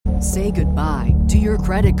Say goodbye to your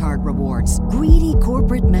credit card rewards. Greedy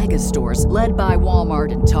corporate mega stores, led by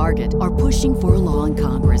Walmart and Target, are pushing for a law in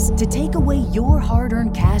Congress to take away your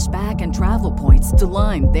hard-earned cash back and travel points to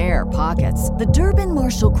line their pockets. The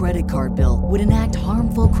Durbin-Marshall credit card bill would enact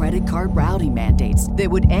harmful credit card routing mandates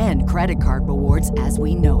that would end credit card rewards as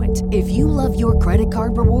we know it. If you love your credit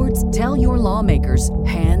card rewards, tell your lawmakers,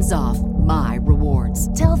 hands off my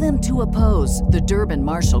rewards. Tell them to oppose the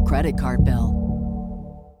Durbin-Marshall credit card bill.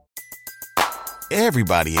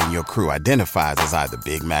 Everybody in your crew identifies as either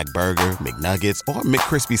Big Mac Burger, McNuggets, or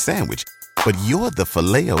McCrispy Sandwich. But you're the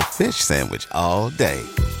Filet-O-Fish Sandwich all day.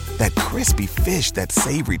 That crispy fish, that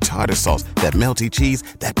savory tartar sauce, that melty cheese,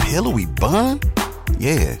 that pillowy bun.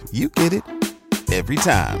 Yeah, you get it. Every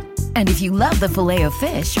time. And if you love the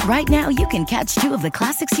Filet-O-Fish, right now you can catch two of the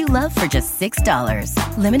classics you love for just $6.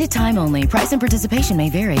 Limited time only. Price and participation may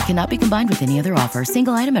vary. Cannot be combined with any other offer.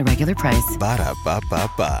 Single item at regular price.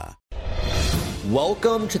 Ba-da-ba-ba-ba.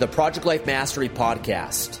 Welcome to the Project Life Mastery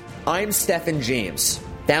Podcast. I'm Stephen James,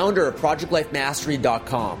 founder of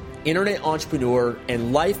ProjectLifeMastery.com, internet entrepreneur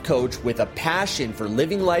and life coach with a passion for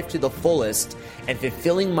living life to the fullest and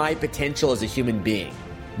fulfilling my potential as a human being.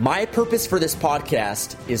 My purpose for this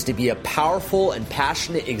podcast is to be a powerful and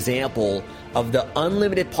passionate example of the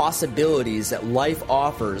unlimited possibilities that life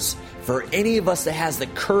offers for any of us that has the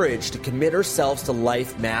courage to commit ourselves to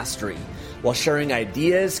life mastery, while sharing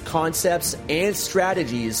ideas, concepts, and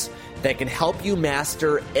strategies that can help you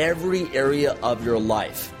master every area of your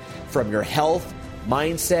life, from your health,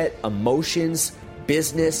 mindset, emotions,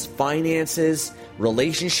 business, finances,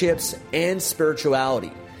 relationships, and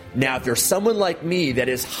spirituality. Now, if you're someone like me that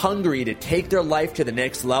is hungry to take their life to the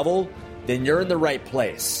next level, then you're in the right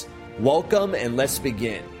place. Welcome, and let's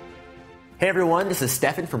begin. Hey everyone, this is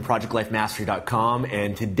Stefan from ProjectLifeMastery.com,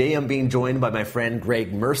 and today I'm being joined by my friend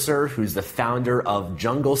Greg Mercer, who's the founder of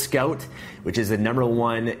Jungle Scout, which is the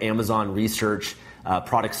 #1 Amazon research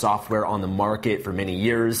product software on the market for many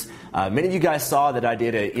years. Many of you guys saw that I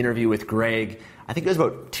did an interview with Greg. I think it was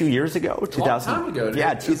about 2 years ago. A long time ago.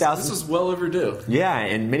 Yeah, 2000. This is well overdue. Yeah,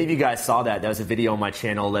 and many of you guys saw that. That was a video on my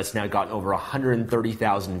channel that's now gotten over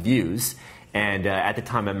 130,000 views. And at the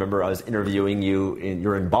time, I remember I was interviewing you.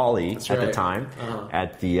 You're in Bali at the time,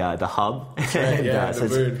 at the hub. That's right. Yeah, so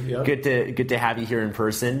it's good to have you here in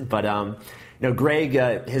person. But Greg,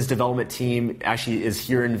 his development team actually is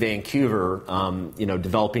here in Vancouver.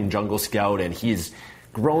 Developing Jungle Scout, and he's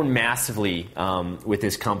grown massively with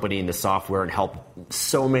his company and the software, and helped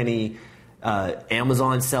so many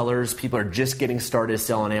Amazon sellers. People are just getting started to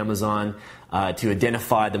sell on Amazon. To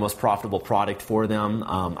identify the most profitable product for them.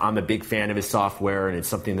 I'm a big fan of his software, and it's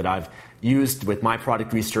something that I've used with my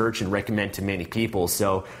product research and recommend to many people.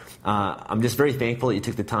 So I'm just very thankful that you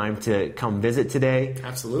took the time to come visit today.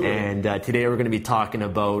 Absolutely. And today we're going to be talking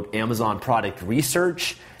about Amazon product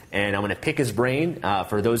research, and I'm going to pick his brain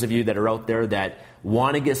for those of you that are out there that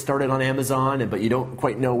want to get started on Amazon, but you don't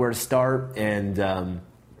quite know where to start. And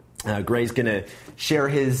Greg's going to share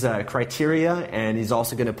his criteria, and he's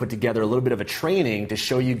also going to put together a little bit of a training to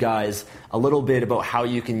show you guys a little bit about how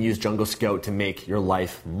you can use Jungle Scout to make your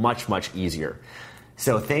life much, much easier.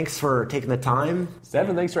 So thanks for taking the time.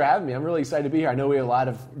 Stephen, thanks for having me. I'm really excited to be here. I know we have a lot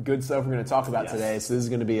of good stuff we're going to talk about today, so this is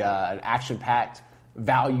going to be an action-packed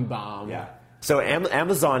value bomb. Yeah. So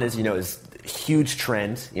Amazon is a huge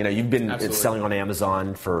trend. You've been selling on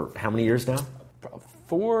Amazon for how many years now?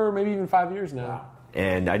 4, maybe even 5 years now. Wow.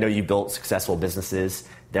 And I know you built successful businesses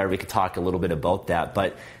there. We could talk a little bit about that.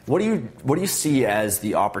 But what do you see as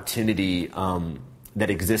the opportunity that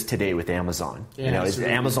exists today with Amazon? Yeah,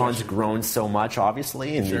 Amazon's grown so much,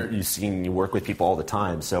 obviously, and sure. you work with people all the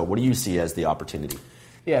time. So what do you see as the opportunity?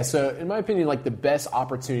 Yeah, so in my opinion, the best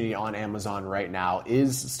opportunity on Amazon right now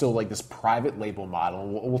is still this private label model.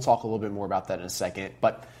 And we'll talk a little bit more about that in a second.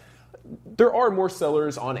 But there are more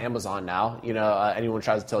sellers on Amazon now. Anyone who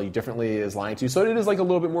tries to tell you differently is lying to you. So it is a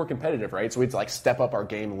little bit more competitive, right? So we have to step up our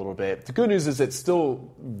game a little bit. The good news is it's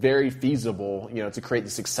still very feasible, to create the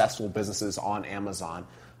successful businesses on Amazon.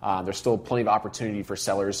 There's still plenty of opportunity for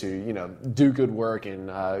sellers who, do good work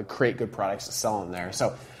and create good products to sell in there.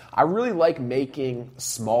 So I really like making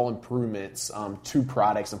small improvements to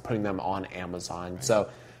products and putting them on Amazon. Right. So.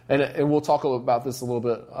 And we'll talk about this a little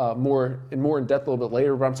bit more in depth a little bit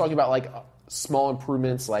later. But I'm talking about small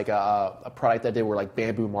improvements, a product I did were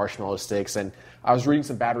bamboo marshmallow sticks. And I was reading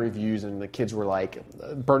some bad reviews, and the kids were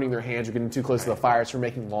burning their hands or getting too close to the fire, so we're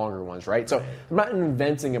making longer ones, right? So I'm not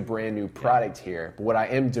inventing a brand new product here, but what I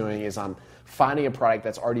am doing is I'm finding a product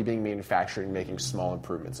that's already being manufactured and making small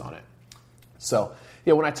improvements on it. So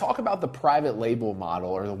when I talk about the private label model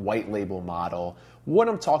or the white label model, what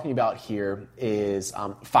I'm talking about here is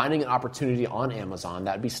finding an opportunity on Amazon.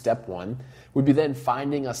 That would be step one. Would be then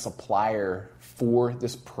finding a supplier for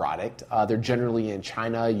this product. They're generally in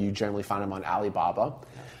China. You generally find them on Alibaba.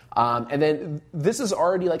 And then this is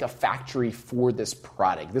already like a factory for this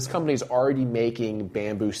product. This company is already making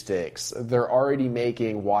bamboo sticks. They're already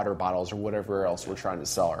making water bottles or whatever else we're trying to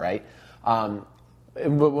sell, right?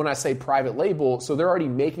 But when I say private label, so they're already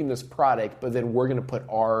making this product, but then we're going to put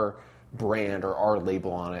our brand or our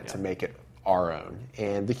label on it to make it our own.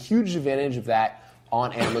 And the huge advantage of that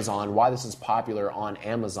on Amazon, why this is popular on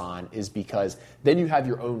Amazon, is because then you have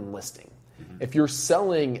your own listing. If you're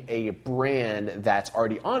selling a brand that's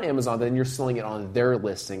already on Amazon, then you're selling it on their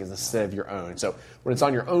listings instead of your own. So when it's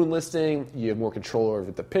on your own listing, you have more control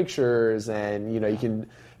over the pictures, and you can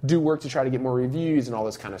do work to try to get more reviews and all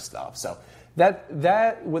this kind of stuff. So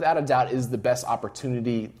that without a doubt is the best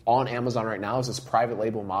opportunity on Amazon right now, is this private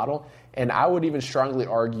label model. And I would even strongly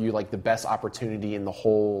argue like the best opportunity in the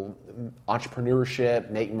whole entrepreneurship,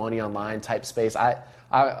 make money online type space. I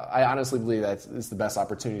honestly believe that it's the best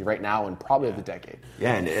opportunity right now and probably of the decade.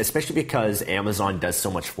 Yeah, and especially because Amazon does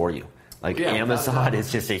so much for you. Amazon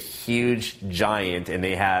is just a huge giant, and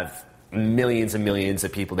they have millions and millions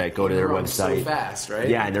of people that go to their website. So fast, right?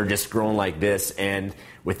 Yeah, and they're just growing like this. And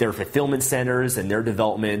with their fulfillment centers and their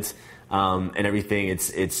development and everything,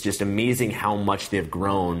 it's just amazing how much they've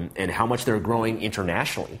grown and how much they're growing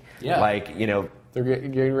internationally. Yeah. They're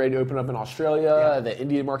getting ready to open up in Australia. Yeah. The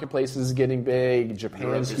Indian marketplace is getting big.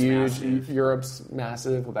 Japan's huge. Massive. Europe's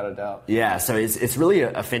massive, without a doubt. Yeah, so it's really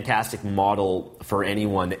a fantastic model for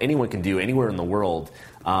anyone that anyone can do anywhere in the world.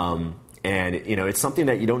 And it's something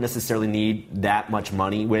that you don't necessarily need that much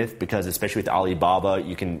money with, because especially with Alibaba,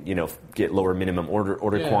 you can get lower minimum order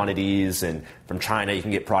quantities, and from China you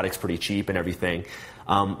can get products pretty cheap and everything.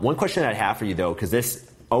 One question I'd have for you though, because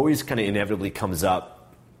this always kind of inevitably comes up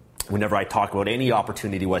whenever I talk about any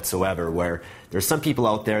opportunity whatsoever, where there's some people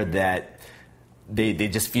out there that they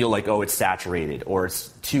just feel like, oh, it's saturated or it's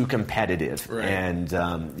too competitive, right. And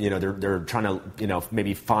they're trying to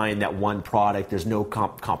maybe find that one product. There's no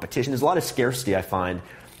competition. There's a lot of scarcity, I find,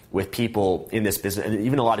 with people in this business, and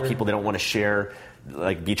even a lot of people, they don't want to share,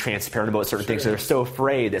 like be transparent about certain things. So they're so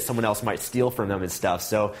afraid that someone else might steal from them and stuff.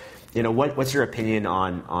 So what's your opinion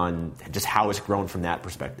on just how it's grown from that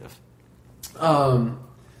perspective?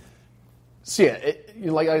 So yeah,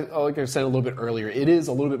 like I said a little bit earlier, it is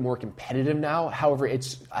a little bit more competitive now. However,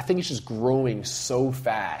 I think it's just growing so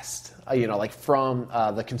fast. Like from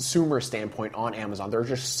the consumer standpoint on Amazon, there are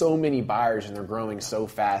just so many buyers and they're growing so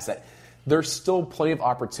fast that there's still plenty of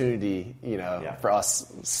opportunity, for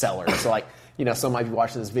us sellers. So like, some might be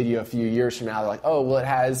watching this video a few years from now. They're like, oh, well, it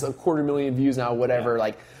has 250,000 views now, whatever. Yeah.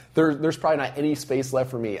 Like, there's probably not any space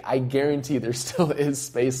left for me. I guarantee there still is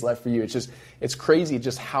space left for you. It's crazy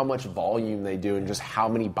just how much volume they do and just how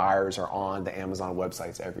many buyers are on the Amazon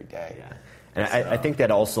websites every day. Yeah. And so. I think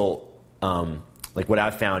that also, like what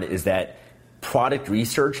I've found is that product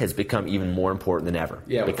research has become even more important than ever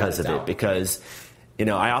because of it. Because,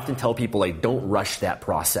 I often tell people, like, don't rush that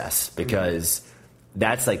process, because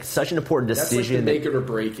that's like such an important decision. That's like the make it or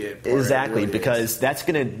break it. Exactly, because that's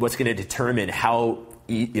what's gonna determine how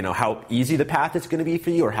easy the path is going to be for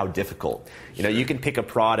you or how difficult. You can pick a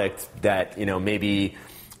product that maybe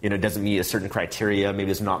doesn't meet a certain criteria, maybe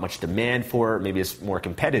there's not much demand for it, maybe it's more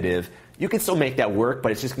competitive. You can still make that work,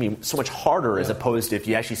 but it's just going to be so much harder as opposed to if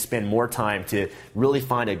you actually spend more time to really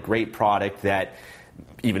find a great product that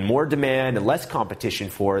even more demand and less competition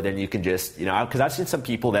for, then you can just, because I've seen some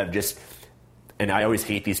people that have just, and I always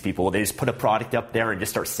hate these people, they just put a product up there and just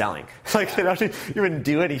start selling. Like, they don't even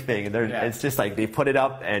do anything. And it's just like they put it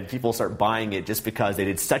up and people start buying it just because they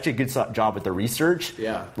did such a good job with the research.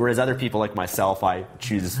 Yeah. Whereas other people like myself, I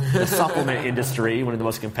choose the supplement industry, one of the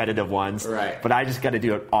most competitive ones. Right. But I just got to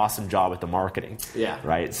do an awesome job with the marketing. Yeah.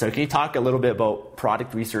 Right. So can you talk a little bit about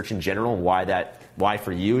product research in general and why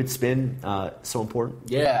for you it's been so important?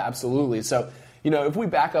 Yeah, absolutely. So, if we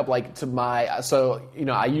back up like to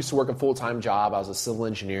I used to work a full-time job. I was a civil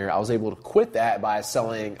engineer. I was able to quit that by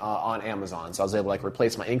selling on Amazon. So I was able to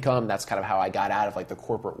replace my income. That's kind of how I got out of like the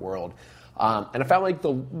corporate world. And I found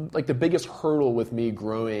like the biggest hurdle with me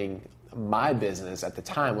growing my business at the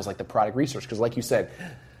time was like the product research. Because like you said,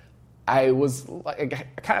 I was like,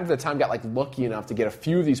 I kind of at the time got like lucky enough to get a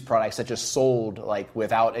few of these products that just sold like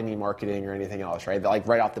without any marketing or anything else, right? Like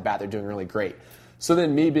right off the bat, they're doing really great. So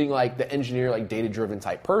then me being like the engineer, like data-driven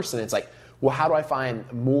type person, it's like, well, how do I find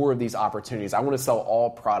more of these opportunities? I want to sell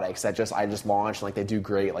all products that I just launched, like they do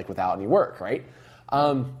great, like without any work, right?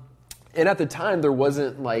 And at the time, there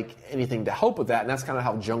wasn't like anything to help with that, and that's kind of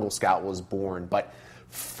how Jungle Scout was born. But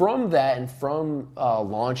from that and from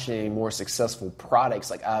launching more successful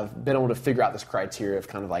products, like I've been able to figure out this criteria of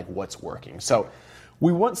kind of like what's working. So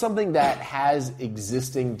we want something that has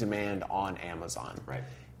existing demand on Amazon. Right.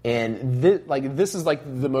 And this is like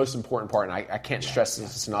the most important part, and I can't stress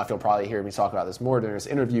this enough. You'll probably hear me talk about this more during this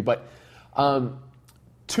interview, but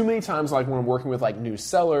too many times, like when I'm working with like new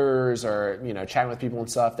sellers or chatting with people and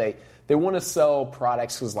stuff, they want to sell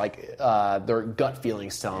products because like their gut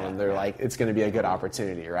feelings tell them they're like it's going to be a good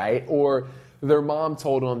opportunity, right? Or their mom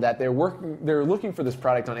told them that they're looking for this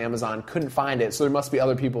product on Amazon, couldn't find it, so there must be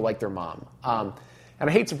other people like their mom. And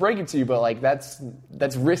I hate to break it to you, but like that's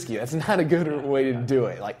risky. That's not a good way to do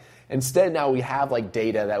it. Like instead, now we have like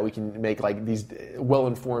data that we can make like these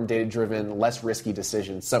well-informed, data-driven, less risky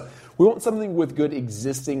decisions. So we want something with good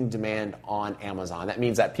existing demand on Amazon. That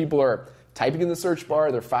means that people are typing in the search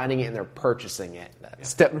bar, they're finding it, and they're purchasing it. That's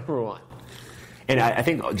step number one. And I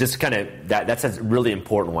think just kind of that's a really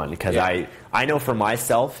important one because I know for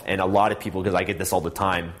myself and a lot of people, because I get this all the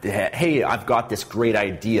time, hey, I've got this great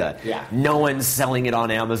idea. Yeah. No one's selling it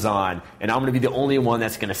on Amazon, and I'm going to be the only one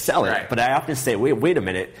that's going to sell it. Right. But I often say, wait a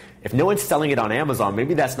minute. If no one's selling it on Amazon,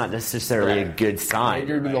 maybe that's not necessarily a good sign.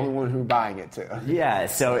 You're the only one who's buying it too. Yeah,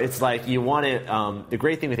 so it's like you want to, the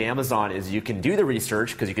great thing with Amazon is you can do the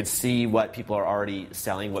research because you can see what people are already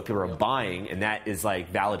selling, what people are buying, and that is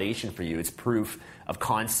like validation for you. It's proof of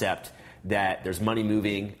concept that there's money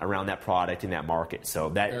moving around that product in that market. So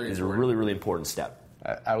that is a really, really important step.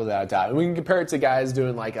 Without a doubt. And we can compare it to guys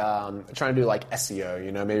doing like, trying to do like SEO,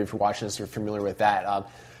 maybe if you're watching this, you're familiar with that.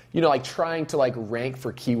 Like trying to like rank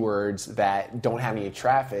for keywords that don't have any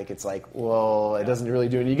traffic. It's like, well, it doesn't really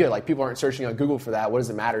do any good. Like people aren't searching on Google for that. What does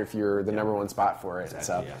it matter if you're the number one spot for it?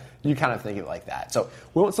 Exactly, so you kind of think it like that. So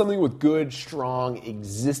we want something with good, strong,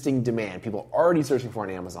 existing demand. People are already searching for on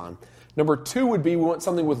Amazon. Number two would be we want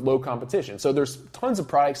something with low competition. So there's tons of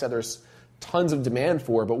products that there's tons of demand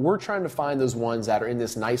for, but we're trying to find those ones that are in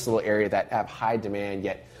this nice little area that have high demand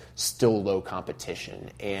yet still low competition.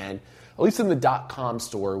 And at least in the .com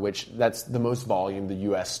store, which that's the most volume, the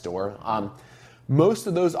U.S. store, most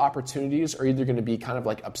of those opportunities are either going to be kind of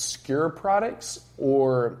like obscure products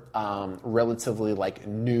or relatively like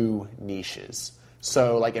new niches.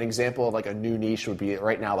 So like an example of like a new niche would be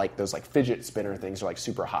right now like those like fidget spinner things are like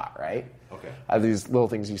super hot, right? Okay. These little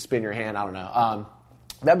things you spin your hand, I don't know.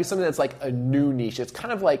 That'd be something that's like a new niche. It's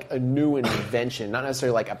kind of like a new invention, not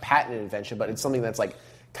necessarily like a patented invention, but it's something that's like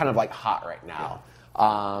kind of like hot right now.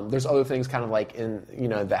 There's other things kind of like in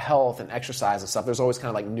the health and exercise and stuff. There's always kind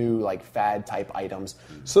of like new like fad type items.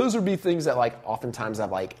 So those would be things that like oftentimes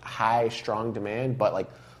have like high strong demand, but like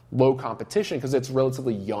low competition because it's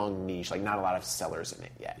relatively young niche, like not a lot of sellers in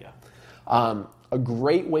it yet. Yeah. A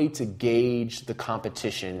great way to gauge the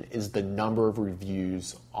competition is the number of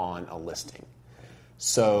reviews on a listing.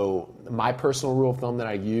 So my personal rule of thumb that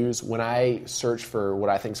I use when I search for what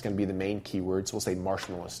I think is going to be the main keywords, we'll say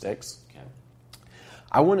marshmallow sticks.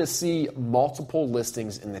 I want to see multiple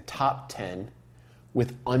listings in the top 10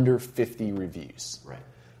 with under 50 reviews. Right.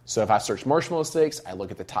 So if I search marshmallow sticks, I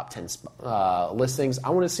look at the top 10 listings. I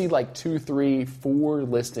want to see like 2, 3, 4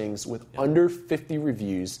 listings with under 50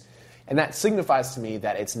 reviews. And that signifies to me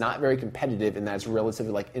that it's not very competitive and that it's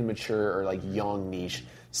relatively like immature or like young niche.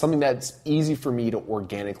 Something that's easy for me to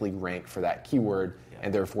organically rank for that keyword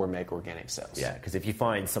and therefore make organic sales. Yeah, because if you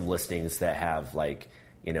find some listings that have like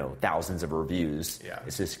thousands of reviews,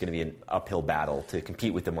 it's just going to be an uphill battle to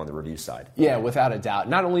compete with them on the review side. Yeah, without a doubt.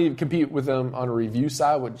 Not only compete with them on a review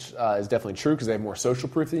side, which is definitely true because they have more social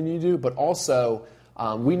proof than you do, but also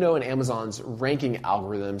we know in Amazon's ranking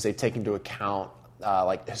algorithms, they take into account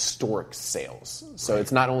like historic sales. So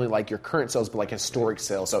it's not only like your current sales, but like historic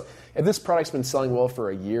sales. So if this product's been selling well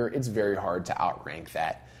for a year, it's very hard to outrank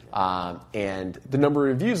that. And the number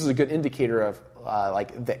of reviews is a good indicator of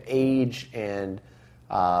like the age and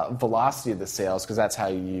velocity of the sales, because that's how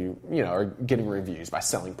you are getting reviews, by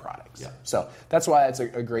selling products. So that's why it's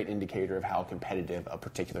a great indicator of how competitive a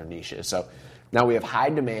particular niche is. So now we have high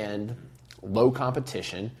demand, low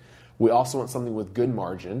competition. We also want something with good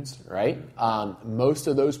margins, right? Most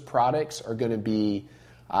of those products are going to be,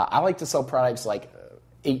 I like to sell products like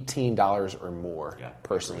 $18 or more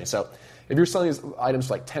personally. So if you're selling these items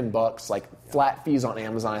for like $10, like flat fees on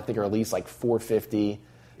Amazon, I think are at least like $4.50.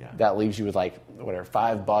 That leaves you with like whatever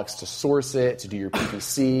 $5 to source it, to do your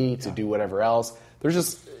PPC, to do whatever else.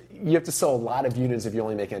 You have to sell a lot of units if you're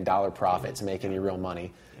only making $1 profit to make any real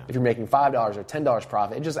money. If you're making $5 or $10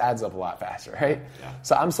 profit, it just adds up a lot faster, right?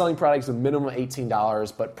 So I'm selling products with minimum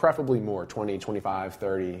 $18, but preferably more, $20, $25,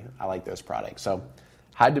 $30. I like those products. So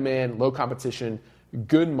high demand, low competition,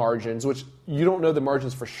 good margins, which you don't know the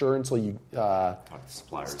margins for sure until you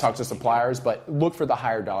talk to suppliers, but look for the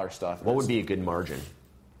higher dollar stuff. What would be a good margin?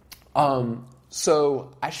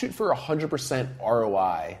 So I shoot for 100%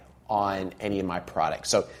 ROI on any of my products.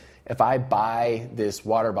 So if I buy this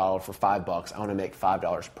water bottle for $5, I want to make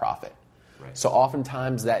 $5 profit. Right. So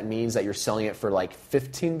oftentimes that means that you're selling it for like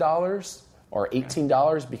 $15 or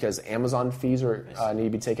 $18 because Amazon fees are need to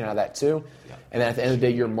be taken out of that too. Yeah. And then at the end of the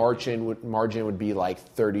day, your margin would be like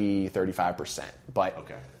 30, 35%. But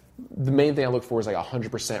the main thing I look for is like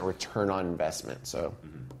 100% return on investment. So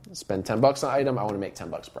spend $10 on an item, I want to make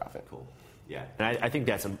 $10 profit. Cool. Yeah, and I think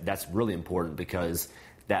that's really important because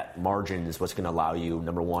that margin is what's going to allow you,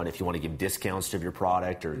 number one, if you want to give discounts to your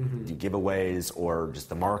product or do giveaways or just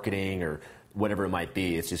the marketing or whatever it might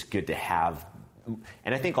be, it's just good to have.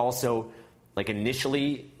 And I think also, like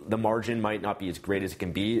initially, the margin might not be as great as it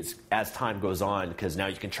can be as time goes on because now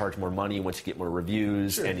you can charge more money once you get more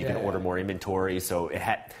reviews and you can order more inventory. So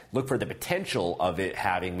look for the potential of it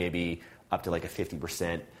having maybe up to like a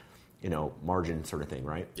 50%, margin sort of thing,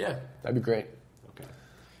 right? Yeah, that'd be great. Okay.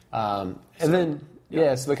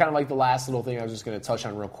 So the kind of like the last little thing I was just going to touch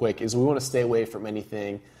on real quick is we want to stay away from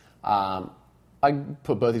anything. I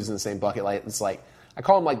put both these in the same bucket. Like it's like I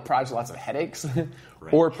call them like products with lots of headaches,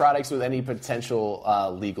 or products with any potential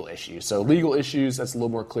legal issues. So legal issues, that's a little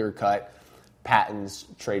more clear cut. Patents,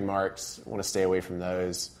 trademarks, want to stay away from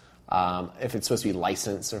those. If it's supposed to be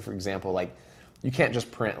licensed, so for example, like you can't just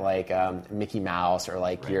print like Mickey Mouse or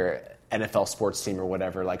like your NFL sports team or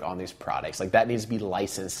whatever like on these products. Like that needs to be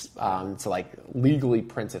licensed to like legally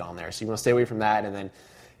print it on there. So you want to stay away from that. And then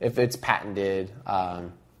if it's patented,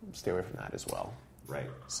 stay away from that as well. Right.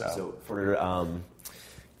 So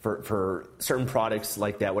for certain products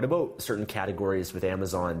like that, what about certain categories with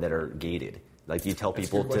Amazon that are gated? Like, do you tell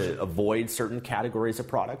people to avoid certain categories of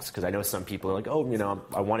products? Because I know some people are like,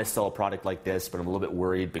 I want to sell a product like this, but I'm a little bit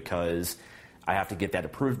worried because I have to get that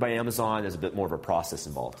approved by Amazon. There's a bit more of a process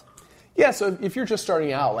involved. Yeah, so if you're just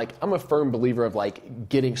starting out, like I'm a firm believer of like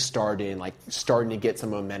getting started and like starting to get some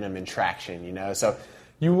momentum and traction, So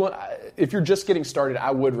if you're just getting started,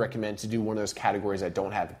 I would recommend to do one of those categories that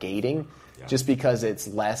don't have gating, just because it's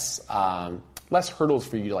less hurdles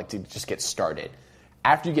for you to just get started.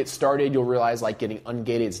 After you get started, you'll realize like getting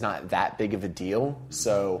ungated is not that big of a deal.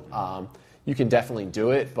 So you can definitely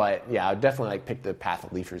do it, but yeah, I'd definitely like pick the path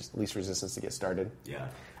of least resistance to get started. Yeah,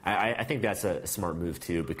 I think that's a smart move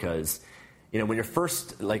too, because when you're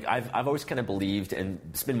first, like I've always kind of believed, and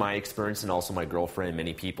it's been my experience and also my girlfriend and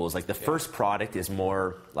many people, is like the first product is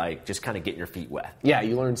more like just kind of getting your feet wet. Yeah,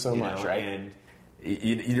 you learn so much, right? And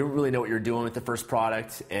you don't really know what you're doing with the first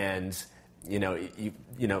product, and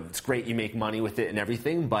it's great you make money with it and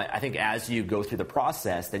everything, but I think as you go through the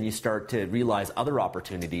process, then you start to realize other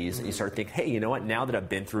opportunities, and you start to think, hey, you know what? Now that I've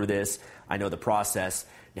been through this, I know the process.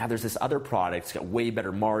 Now there's this other product. It's got way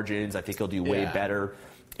better margins. I think it'll do way better.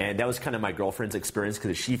 And that was kind of my girlfriend's experience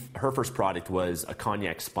because her first product was a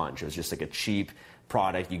cognac sponge. It was just like a cheap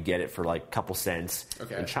product. You get it for like a couple cents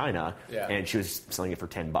in China, and she was selling it for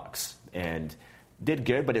 $10 and did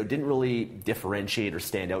good, but it didn't really differentiate or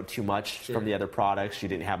stand out too much from the other products. She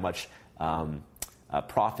didn't have much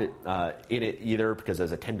profit in it either because it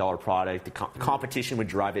was a $10 product. The competition would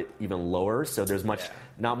drive it even lower, so there's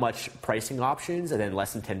not much pricing options, and then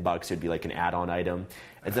less than $10 it would be like an add-on item.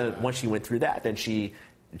 And then once she went through that, then she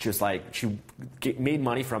made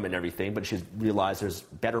money from it and everything, but she realized there's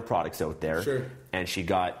better products out there, and she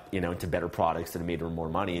got into better products that made her more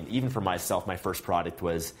money. And even for myself, my first product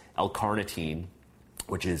was L-carnitine,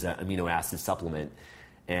 which is an amino acid supplement,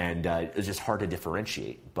 and it was just hard to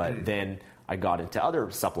differentiate. But then I got into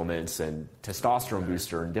other supplements and testosterone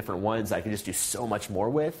booster and different ones I could just do so much more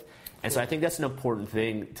with. And so I think that's an important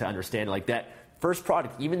thing to understand. Like that first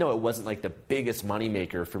product, even though it wasn't like the biggest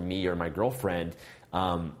moneymaker for me or my girlfriend,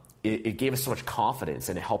 it gave us so much confidence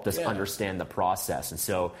and it helped us understand the process. And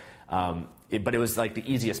so, but it was like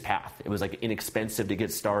the easiest path. It was like inexpensive to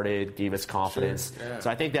get started, gave us confidence. So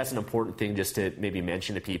I think that's an important thing just to maybe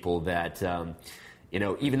mention to people that,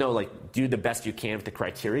 even though like do the best you can with the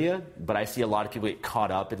criteria, but I see a lot of people get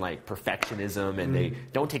caught up in like perfectionism and they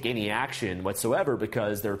don't take any action whatsoever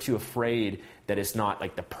because they're too afraid that it's not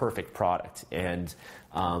like the perfect product. And,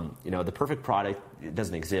 the perfect product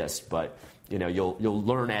doesn't exist, but you'll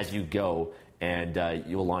learn as you go, and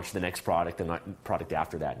you'll launch the next product and product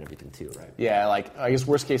after that and everything too, right? Yeah, like I guess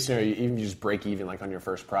worst case scenario, even you just break even like on your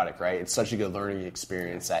first product, right? It's such a good learning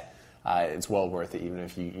experience that it's well worth it, even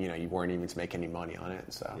if you weren't even to make any money on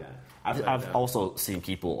it. So I've also seen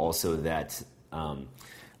people also that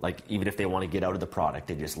like even if they want to get out of the product,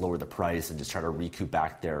 they just lower the price and just try to recoup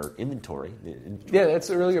back their inventory. Yeah, that's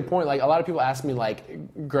a really good point. Like a lot of people ask me,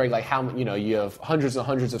 like, Greg, like how, you have hundreds and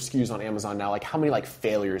hundreds of SKUs on Amazon now. Like how many like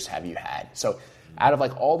failures have you had? So out of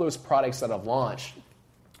like all those products that I've launched,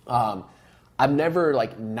 I've never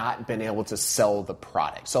like not been able to sell the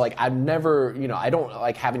product. So like I've never, I don't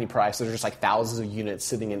like have any products that are just like thousands of units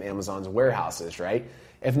sitting in Amazon's warehouses, right?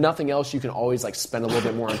 If nothing else, you can always like spend a little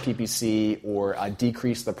bit more on PPC or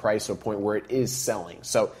decrease the price to a point where it is selling.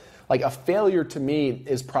 So like a failure to me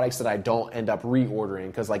is products that I don't end up reordering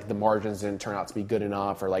because like the margins didn't turn out to be good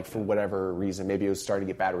enough, or like for whatever reason, maybe it was starting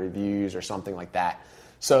to get bad reviews or something like that.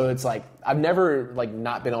 So it's like I've never like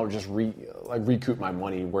not been able to just recoup my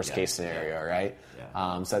money, worst case scenario, right?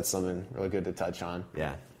 Yeah. So that's something really good to touch on.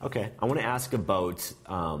 Yeah. Okay. I want to ask about,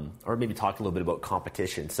 or maybe talk a little bit about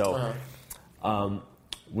competition. So,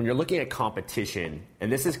 when you're looking at competition, and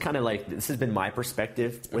this is kind of like, this has been my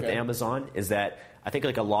perspective with Amazon, is that I think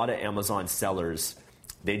like a lot of Amazon sellers,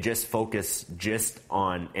 they just focus just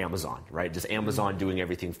on Amazon, right? Just Amazon doing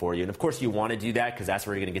everything for you. And of course you want to do that because that's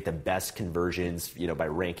where you're going to get the best conversions, by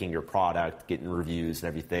ranking your product, getting reviews and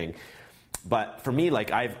everything. But for me,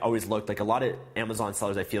 like I've always looked, like a lot of Amazon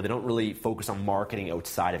sellers, I feel they don't really focus on marketing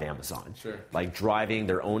outside of Amazon. Sure. Like driving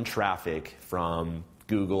their own traffic from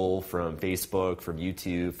Google, from Facebook, from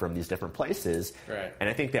YouTube, from these different places. Right. And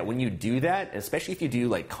I think that when you do that, especially if you do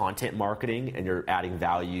like content marketing and you're adding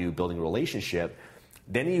value, building a relationship,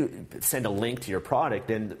 then you send a link to your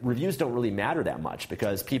product, and reviews don't really matter that much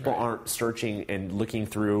because people aren't searching and looking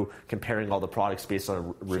through, comparing all the products based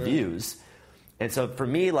on reviews. And so for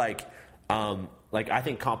me, like I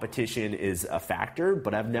think competition is a factor,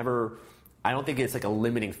 but I don't think it's like a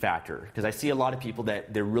limiting factor, because I see a lot of people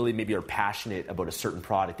that they really maybe are passionate about a certain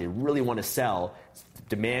product. They really want to sell.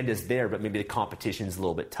 Demand is there, but maybe the competition is a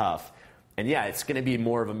little bit tough. And yeah, it's going to be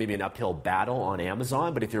more of maybe an uphill battle on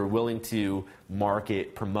Amazon, but if you're willing to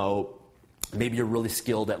market, promote, maybe you're really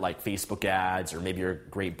skilled at like Facebook ads, or maybe you're a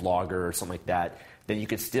great blogger or something like that, then you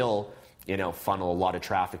could still funnel a lot of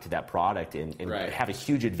traffic to that product and have a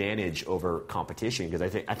huge advantage over competition. Because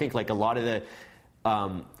I think like a lot of the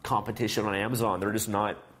competition on Amazon, they're just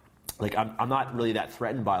not like, I'm not really that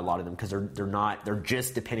threatened by a lot of them because they're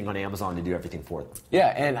just depending on Amazon to do everything for them. Yeah,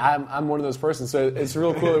 and I'm one of those persons. So it's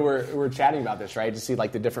real cool that we're chatting about this, right? To see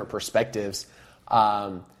like the different perspectives.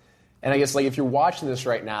 And I guess like if you're watching this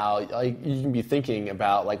right now, like you can be thinking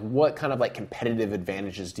about like what kind of like competitive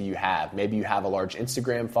advantages do you have? Maybe you have a large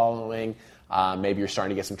Instagram following. Maybe you're starting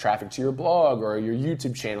to get some traffic to your blog or your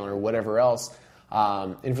YouTube channel or whatever else.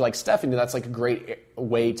 And for like Stephanie, that's like a great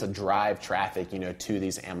way to drive traffic, to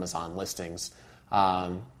these Amazon listings.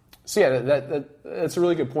 So yeah, that's a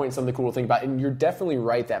really good point. Something cool to think about. And you're definitely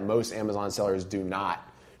right that most Amazon sellers do not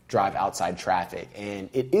drive outside traffic, and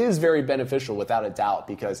it is very beneficial without a doubt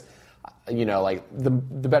because, like the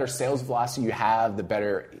better sales velocity you have, the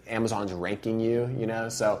better Amazon's ranking you.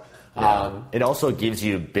 So. It also gives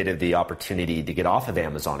you a bit of the opportunity to get off of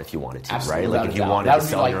Amazon if you wanted to, Absolutely, right? Like if you wanted to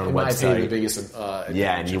sell your own website, the biggest,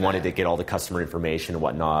 and you wanted to get all the customer information and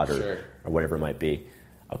whatnot, or whatever it might be.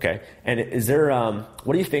 Okay, and is there?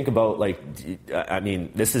 What do you think about like? I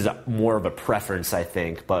mean, this is more of a preference, I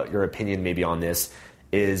think, but your opinion maybe on this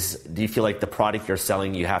is: do you feel like the product you're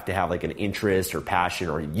selling, you have to have like an interest or passion,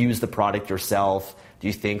 or use the product yourself? Do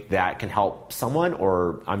you think that can help someone?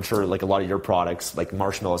 Or I'm sure like a lot of your products, like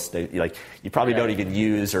marshmallows, you probably don't even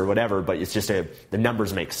use or whatever, but it's just the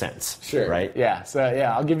numbers make sense. Sure. Right? Yeah. So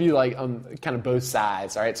yeah, I'll give you like kind of both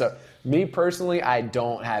sides. All right. So me personally, I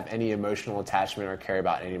don't have any emotional attachment or care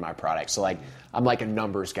about any of my products. So like I'm like a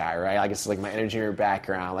numbers guy, right? I guess like my engineering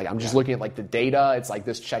background. Like I'm just looking at like the data. It's like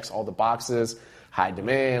this checks all the boxes: high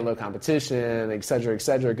demand, low competition, et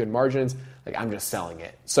cetera, good margins. Like I'm just selling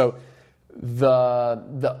it. So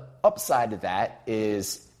the upside to that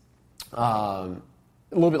is a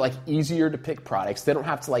little bit like easier to pick products. They don't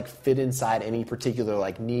have to like fit inside any particular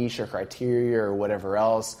like niche or criteria or whatever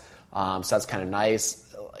else. So that's kind of nice.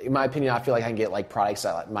 In my opinion, I feel like I can get like products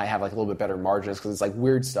that might have like a little bit better margins because it's like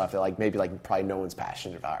weird stuff that like maybe like probably no one's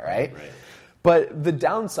passionate about, right? But the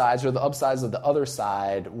downsides or the upsides of the other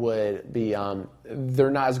side would be they're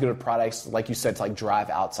not as good of products, like you said, to like drive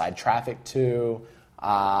outside traffic to.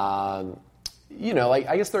 Like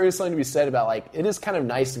I guess there is something to be said about like it is kind of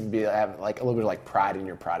nice to have like a little bit of like pride in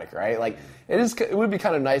your product, right? Like it would be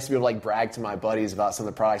kind of nice to be able to like brag to my buddies about some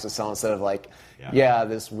of the products I sell instead of like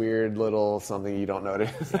this weird little something you don't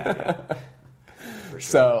notice. For sure.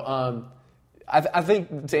 So I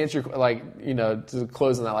think to answer your to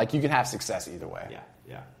close on that, like you can have success either way.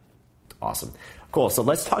 Yeah. Awesome. Cool. So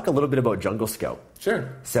let's talk a little bit about Jungle Scout.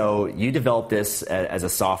 Sure. So you developed this as a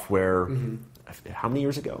software, how many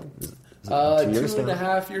years ago? Is it 2 years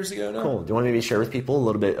 2.5 years ago now. Cool. Do you want to maybe share with people a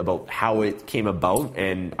little bit about how it came about?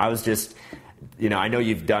 And I was just, I know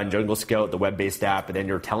you've done Jungle Scout, the web-based app, and then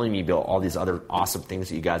you're telling me about all these other awesome things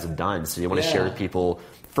that you guys have done. So you want to share with people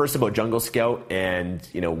first about Jungle Scout and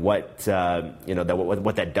what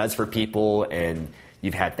that does for people. And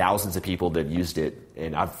you've had thousands of people that have used it,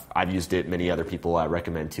 and I've used it. Many other people I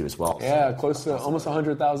recommend too as well. Yeah, close to almost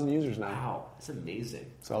 100,000 users now. Wow, that's amazing.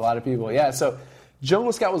 So a lot of people. Yeah, so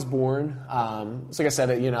Jungle Scout was born. So like I said,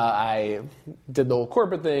 I did the whole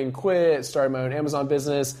corporate thing, quit, started my own Amazon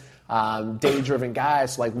business. Data-driven guy,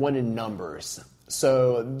 so one in numbers.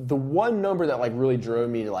 So the one number that really drove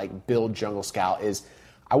me to build Jungle Scout is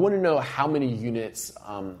I want to know how many units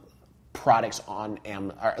products on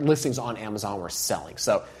listings on Amazon were selling.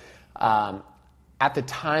 So at the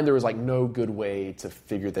time there was no good way to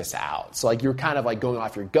figure this out. So you're kind of going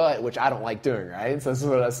off your gut, which I don't like doing, right? So this is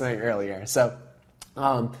what I was saying earlier. So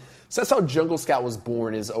that's how Jungle Scout was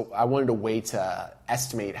born. Is I wanted a way to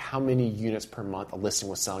estimate how many units per month a listing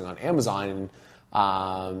was selling on Amazon,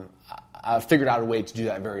 and I figured out a way to do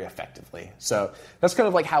that very effectively. So that's kind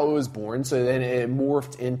of how it was born. So then it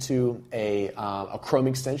morphed into a Chrome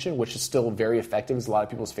extension, which is still very effective. It's a lot of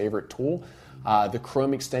people's favorite tool. The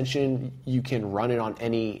Chrome extension, you can run it on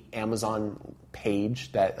any Amazon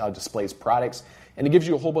page that displays products, and it gives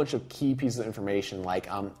you a whole bunch of key pieces of information like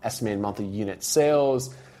estimated monthly unit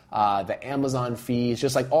sales, the Amazon fees,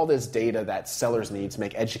 just all this data that sellers need to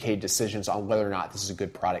make educated decisions on whether or not this is a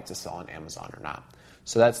good product to sell on Amazon or not.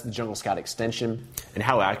 So that's the Jungle Scout extension. And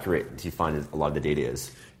how accurate do you find a lot of the data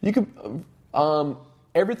is? You could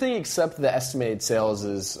everything except the estimated sales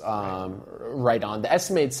is right on. The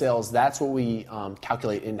estimated sales, that's what we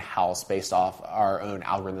calculate in-house based off our own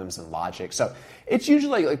algorithms and logic. So it's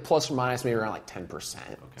usually plus or minus maybe around 10%.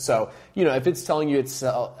 Okay. So, if it's telling you it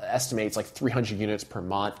estimates 300 units per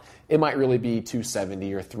month, it might really be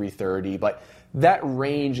 270 or 330, but that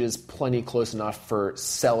range is plenty close enough for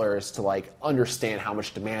sellers to understand how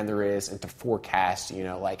much demand there is and to forecast,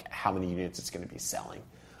 how many units it's going to be selling.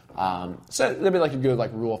 So that'd be a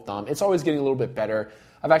good rule of thumb. It's always getting a little bit better.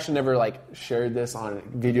 I've actually never shared this on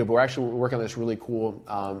video, but we're actually working on this really cool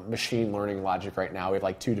machine learning logic right now. We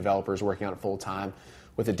have 2 developers working on it full time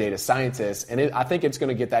with a data scientist, and I think it's going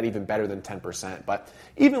to get that even better than 10%. But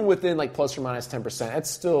even within plus or minus 10%, it's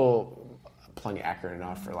still plenty accurate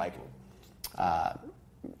enough for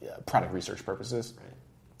product research purposes. Right.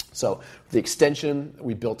 So for the extension,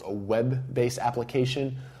 we built a web-based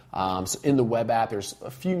application. So in the web app, there's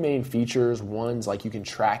a few main features. One's you can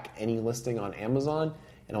track any listing on Amazon,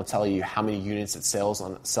 and it'll tell you how many units it sells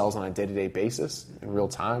on a day-to-day basis in real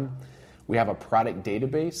time. We have a product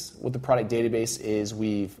database. What the product database is,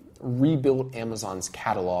 we've rebuilt Amazon's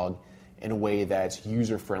catalog in a way that's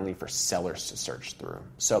user-friendly for sellers to search through.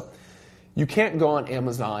 So you can't go on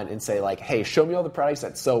Amazon and say hey, show me all the products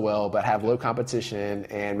that sell well but have low competition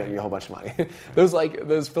and make me a whole bunch of money.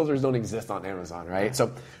 Those filters don't exist on Amazon, right?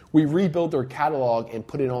 So we rebuilt their catalog and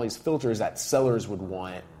put in all these filters that sellers would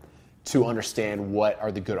want to understand what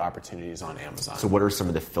are the good opportunities on Amazon. So what are some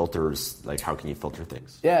of the filters? How can you filter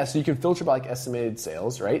things? Yeah, so you can filter by estimated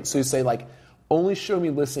sales, right? So you say only show me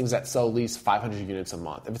listings that sell at least 500 units a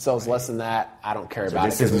month. If it sells less than that, I don't care about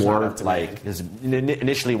it. This is more this is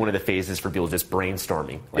initially one of the phases for people just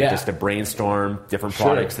brainstorming, just to brainstorm different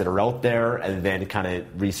products that are out there, and then kind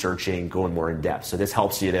of researching, going more in depth. So this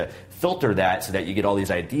helps you to filter that so that you get all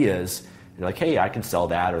these ideas. You're hey, I can sell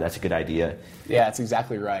that, or that's a good idea. Yeah, that's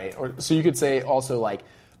exactly right. Or so you could say also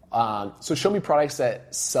so show me products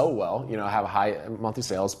that sell well, have a high monthly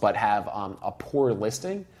sales, but have a poor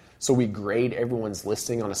listing. So we grade everyone's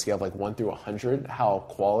listing on a scale of 1 through 100, how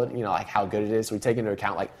quality, how good it is. So we take into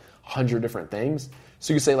account 100 different things.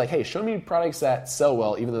 So you can say hey, show me products that sell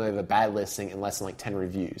well, even though they have a bad listing and less than 10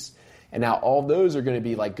 reviews. And now all those are going to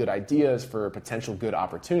be good ideas for potential good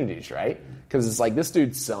opportunities, right? Because it's this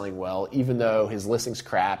dude's selling well, even though his listing's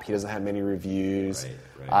crap, he doesn't have many reviews.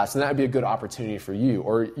 Right. So that would be a good opportunity for you.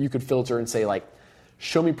 Or you could filter and say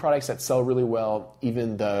show me products that sell really well,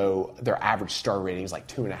 even though their average star rating is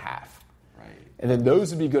 2.5. Right. And then those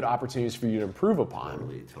would be good opportunities for you to improve upon.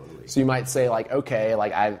 Totally. So you might say okay,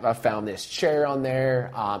 I found this chair on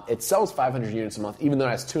there. It sells 500 units a month, even though it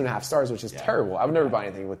has 2.5 stars, which is terrible. I would never buy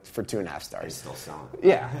anything for 2.5 stars. It's still selling.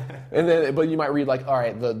 Yeah. And then, but you might read all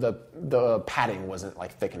right, the padding wasn't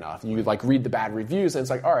thick enough. You read the bad reviews, and it's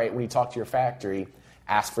all right, when you talk to your factory,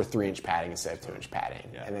 ask for 3-inch padding instead of 2-inch padding.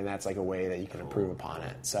 Yeah. And then that's a way that you can improve upon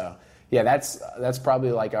it. So Yeah, that's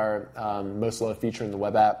probably like our most loved feature in the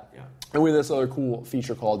web app. Yeah. And we have this other cool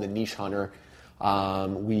feature called the Niche Hunter.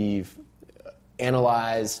 We've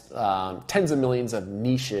analyzed tens of millions of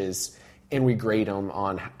niches, and we grade them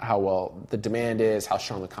on how well the demand is, how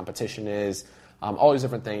strong the competition is, all these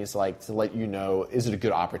different things like to let you know, is it a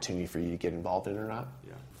good opportunity for you to get involved in or not?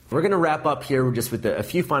 Yeah. We're going to wrap up here just with a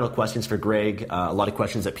few final questions for Greg. A lot of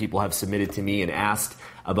questions that people have submitted to me and asked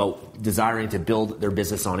about desiring to build their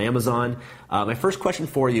business on Amazon. My first question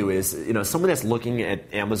for you is, someone that's looking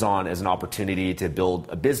at Amazon as an opportunity to build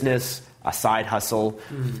a business, a side hustle.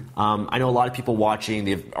 I know a lot of people watching,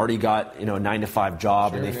 they've already got, a 9-to-5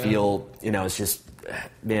 job, and they feel, it's just,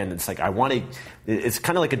 man, it's like it's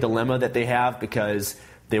kind of like a dilemma that they have because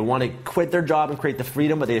they want to quit their job and create the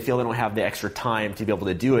freedom, but they feel they don't have the extra time to be able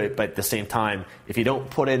to do it. But at the same time, if you don't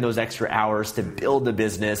put in those extra hours to build the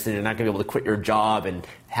business, then you're not going to be able to quit your job and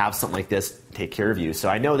have something like this take care of you. So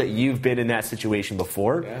I know that you've been in that situation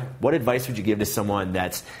before. Yeah. What advice would you give to someone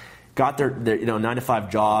that's got their 9-to-5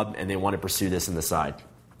 job and they want to pursue this on the side?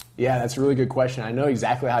 Yeah, that's a really good question. I know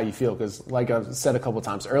exactly how you feel because, like I've said a couple of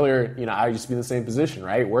times earlier, I used to be in the same position,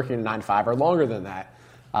 right? Working 9-to-5 or longer than that.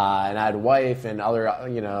 And I had a wife and other,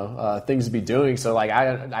 things to be doing. So,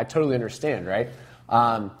 I totally understand, right?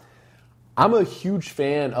 I'm a huge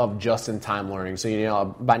fan of just-in-time learning.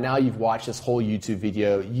 So, by now you've watched this whole YouTube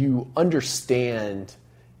video. You understand,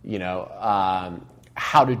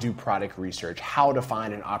 how to do product research, how to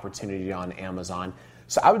find an opportunity on Amazon.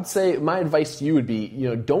 So I would say my advice to you would be,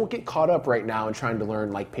 don't get caught up right now in trying to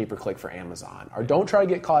learn pay-per-click for Amazon, or don't try to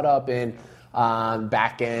get caught up in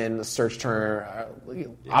back-end search term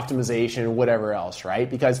optimization, whatever else, right?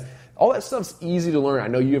 Because all that stuff's easy to learn. I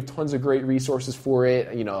know you have tons of great resources for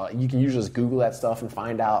it. You can usually just Google that stuff and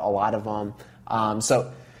find out a lot of them.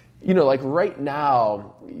 Right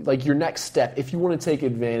now, your next step, if you want to take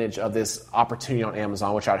advantage of this opportunity on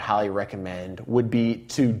Amazon, which I would highly recommend, would be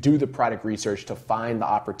to do the product research to find the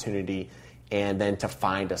opportunity and then to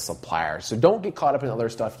find a supplier. So don't get caught up in other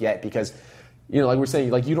stuff yet because, like we're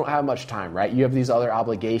saying, you don't have much time, right? You have these other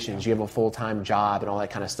obligations. You have a full-time job and all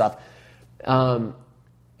that kind of stuff. And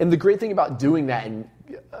the great thing about doing that and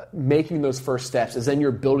making those first steps is then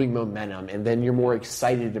you're building momentum and then you're more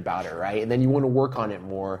excited about it, right? And then you want to work on it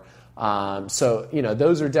more.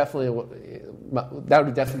 Those are definitely, that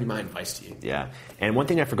would definitely be my advice to you. Yeah. And one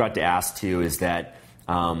thing I forgot to ask too is that,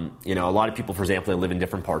 a lot of people, for example, they live in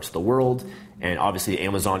different parts of the world, and obviously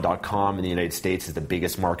Amazon.com in the United States is the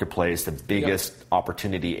biggest marketplace, the biggest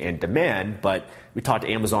opportunity and demand, but we talked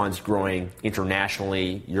Amazon's growing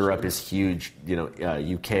internationally. Europe is huge,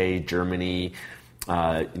 UK, Germany,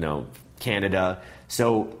 Canada.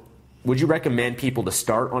 So would you recommend people to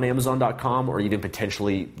start on Amazon.com or even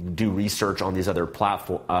potentially do research on these other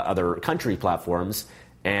other country platforms?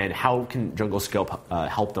 And how can Jungle Scout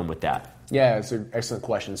help them with that? Yeah, it's an excellent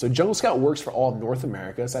question. So Jungle Scout works for all of North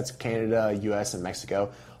America. So that's Canada, US, and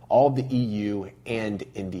Mexico, all of the EU, and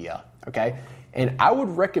India. Okay? And I would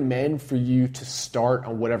recommend for you to start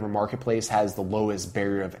on whatever marketplace has the lowest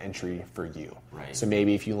barrier of entry for you. Right. So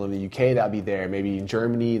maybe if you live in the UK, that would be there. Maybe in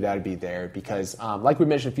Germany, that would be there. Because like we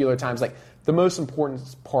mentioned a few other times, the most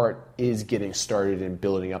important part is getting started and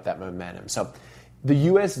building up that momentum. So the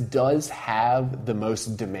US does have the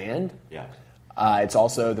most demand. Yeah. It's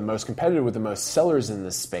also the most competitive with the most sellers in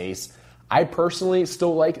this space. I personally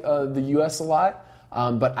still like the US a lot.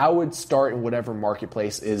 But I would start in whatever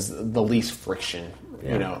marketplace is the least friction,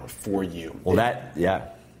 for you. Well,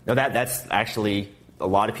 that's actually a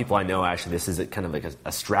lot of people I know. Actually, this is kind of like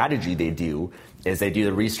a strategy they do. Is they do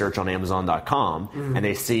the research on Amazon.com and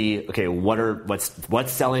they see, okay,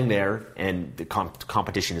 what's selling there, and the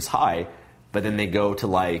competition is high. But then they go to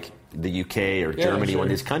the UK or Germany, one of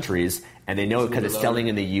these countries, and they know because it's selling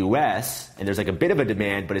in the US and there's a bit of a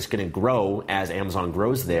demand, but it's going to grow as Amazon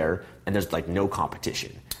grows there, and there's no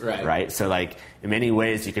competition. Right? So in many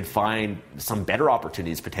ways you could find some better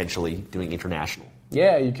opportunities potentially doing international.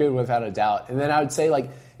 Yeah, you could without a doubt. And then I would say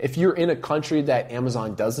if you're in a country that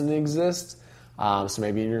Amazon doesn't exist, so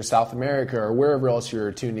maybe in South America or wherever else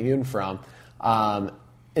you're tuning in from,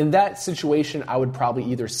 in that situation I would probably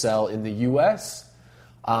either sell in the US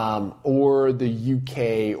or the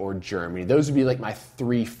UK or Germany. Those would be my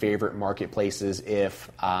three favorite marketplaces if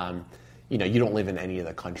you don't live in any of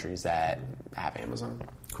the countries that have Amazon.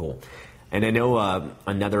 Cool. And I know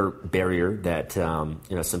another barrier that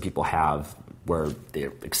some people have where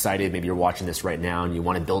they're excited. Maybe you're watching this right now and you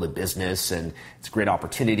want to build a business and it's a great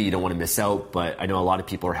opportunity. You don't want to miss out. But I know a lot of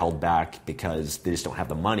people are held back because they just don't have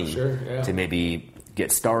the money to maybe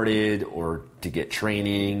get started or to get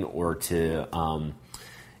training or to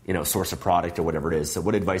source a product or whatever it is. So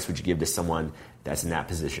what advice would you give to someone that's in that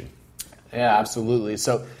position? Yeah, absolutely.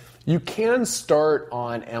 So you can start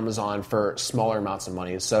on Amazon for smaller amounts of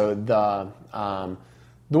money. So the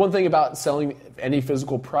one thing about selling any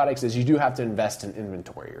physical products is you do have to invest in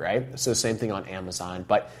inventory, right? So same thing on Amazon.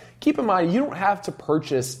 But keep in mind, you don't have to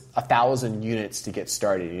purchase 1,000 units to get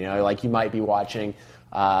started. Like you might be watching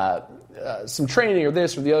some training or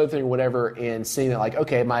this or the other thing or whatever and seeing that like,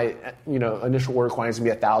 okay, my initial order quantity is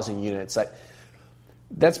going to be 1,000 units.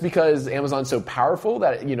 That's because Amazon's so powerful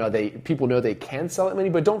that people know they can sell that many,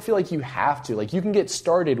 but don't feel like you have to. Like you can get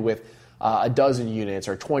started with a dozen units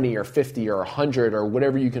or 20 or 50 or 100 or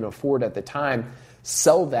whatever you can afford at the time.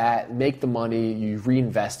 Sell that, make the money, you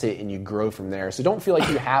reinvest it, and you grow from there. So don't feel like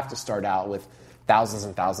you have to start out with thousands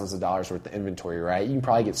and thousands of dollars worth of inventory, right? You can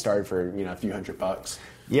probably get started for a few $100.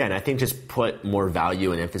 Yeah, and I think just put more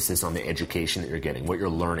value and emphasis on the education that you're getting, what you're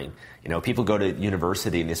learning. People go to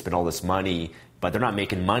university and they spend all this money, but they're not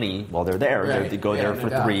making money while they're there. Right. They go there for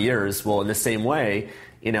 3 years. Well, in the same way,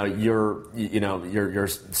 you're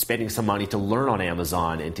spending some money to learn on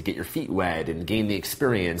Amazon and to get your feet wet and gain the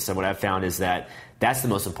experience. And what I've found is that that's the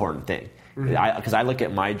most important thing. Because I look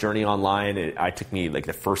at my journey online, it took me like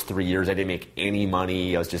the first 3 years, I didn't make any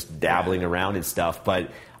money. I was just dabbling around and stuff, but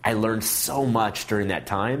I learned so much during that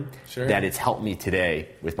time that it's helped me today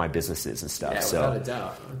with my businesses and stuff. Yeah, without a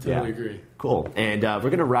doubt. I totally agree. Cool. And we're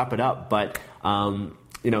going to wrap it up, but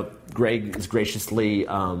Greg is graciously,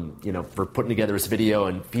 for putting together this video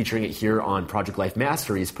and featuring it here on Project Life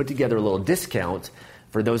Mastery, he's put together a little discount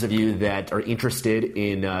for those of you that are interested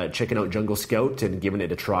in checking out Jungle Scout and giving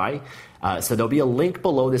it a try. So there'll be a link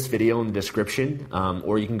below this video in the description,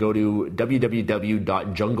 or you can go to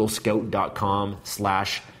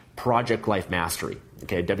www.junglescout.com/Project Life Mastery.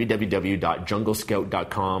 Okay,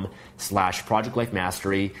 www.junglescout.com/Project Life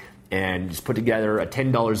Mastery. And just put together a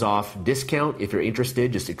 $10 off discount if you're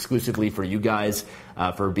interested, just exclusively for you guys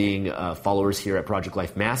for being followers here at Project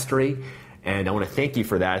Life Mastery. And I want to thank you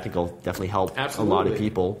for that. I think it'll definitely help a lot of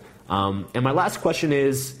people. And my last question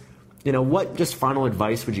is, what just final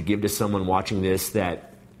advice would you give to someone watching this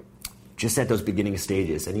that just at those beginning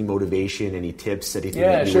stages? Any motivation, any tips, anything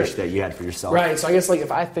that you wish that you had for yourself? Right. So I guess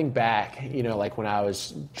if I think back, like when I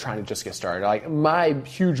was trying to just get started, my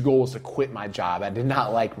huge goal was to quit my job. I did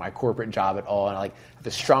not like my corporate job at all. And I have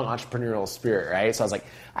a strong entrepreneurial spirit, right? So I was like,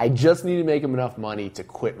 I just need to make enough money to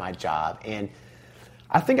quit my job. And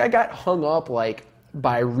I think I got hung up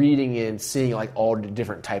by reading and seeing all the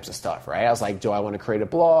different types of stuff, right? I was like, do I want to create a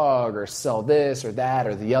blog or sell this or that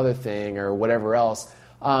or the other thing or whatever else?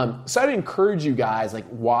 So I'd encourage you guys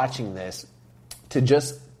watching this to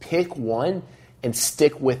just pick one and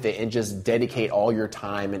stick with it and just dedicate all your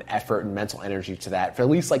time and effort and mental energy to that for at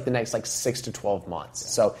least the next 6 to 12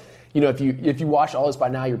 months. So, if you watch all this by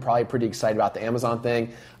now, you're probably pretty excited about the Amazon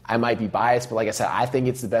thing. I might be biased, but like I said, I think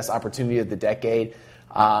it's the best opportunity of the decade.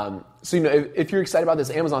 So, if you're excited about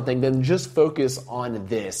this Amazon thing, then just focus on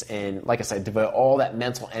this. And like I said, devote all that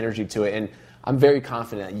mental energy to it. And I'm very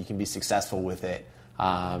confident that you can be successful with it.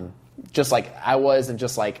 Just like I was and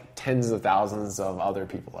just like tens of thousands of other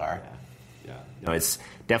people are. Yeah. No, it's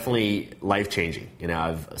definitely life-changing.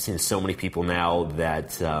 I've seen so many people now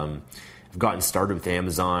that have gotten started with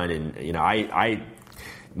Amazon. And,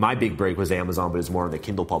 my big break was Amazon, but it's more on the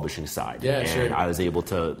Kindle publishing side. Yeah, and I was able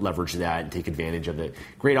to leverage that and take advantage of the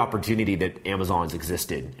great opportunity that Amazon's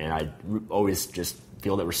existed. And I always just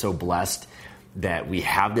feel that we're so blessed that we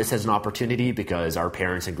have this as an opportunity because our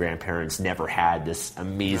parents and grandparents never had this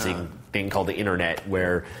amazing thing called the internet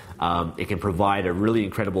where it can provide a really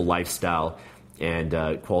incredible lifestyle and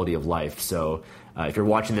quality of life. So if you're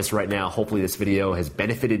watching this right now, hopefully this video has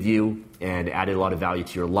benefited you and added a lot of value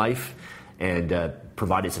to your life and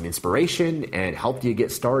provided some inspiration and helped you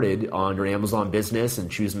get started on your Amazon business and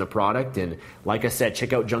choosing a product. And like I said,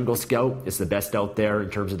 check out Jungle Scout. It's the best out there in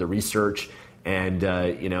terms of the research. And,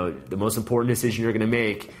 the most important decision you're going to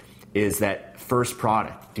make is that first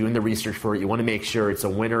product, doing the research for it. You want to make sure it's a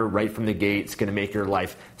winner right from the gate. It's going to make your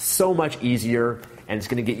life so much easier, and it's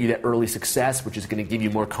going to get you that early success, which is going to give you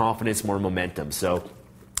more confidence, more momentum. So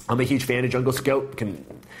I'm a huge fan of Jungle Scout, can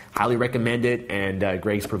highly recommend it, and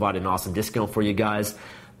Greg's provided an awesome discount for you guys.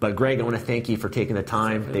 But Greg, I want to thank you for taking the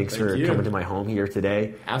time. Thanks for coming to my home here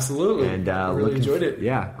today. Absolutely. And I really enjoyed it.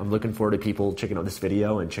 Yeah, I'm looking forward to people checking out this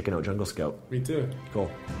video and checking out Jungle Scout. Me too. Cool.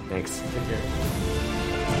 Thanks. Take care.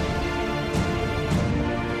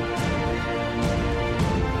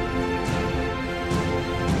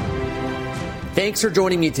 Thanks for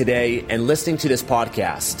joining me today and listening to this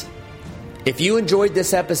podcast. If you enjoyed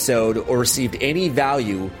this episode or received any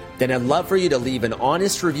value, then I'd love for you to leave an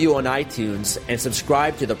honest review on iTunes and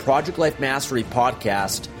subscribe to the Project Life Mastery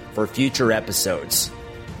podcast for future episodes.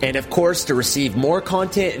 And of course, to receive more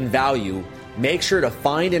content and value, make sure to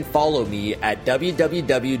find and follow me at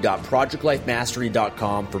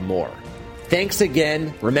www.projectlifemastery.com for more. Thanks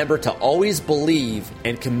again. Remember to always believe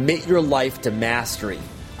and commit your life to mastery.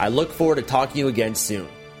 I look forward to talking to you again soon.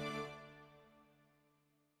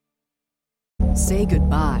 Say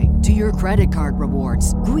goodbye to your credit card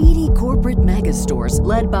rewards. Greedy corporate mega stores,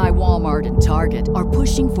 led by Walmart and Target, are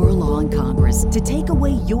pushing for a law in Congress to take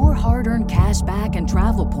away your hard-earned cash back and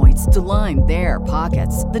travel points to line their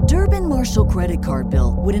pockets. The Durbin-Marshall credit card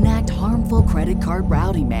bill would enact harmful credit card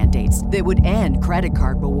routing mandates that would end credit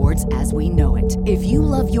card rewards as we know it. If you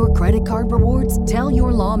love your credit card rewards, tell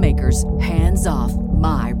your lawmakers, hands off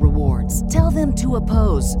my rewards. Tell them to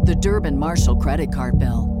oppose the Durbin-Marshall credit card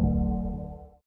bill.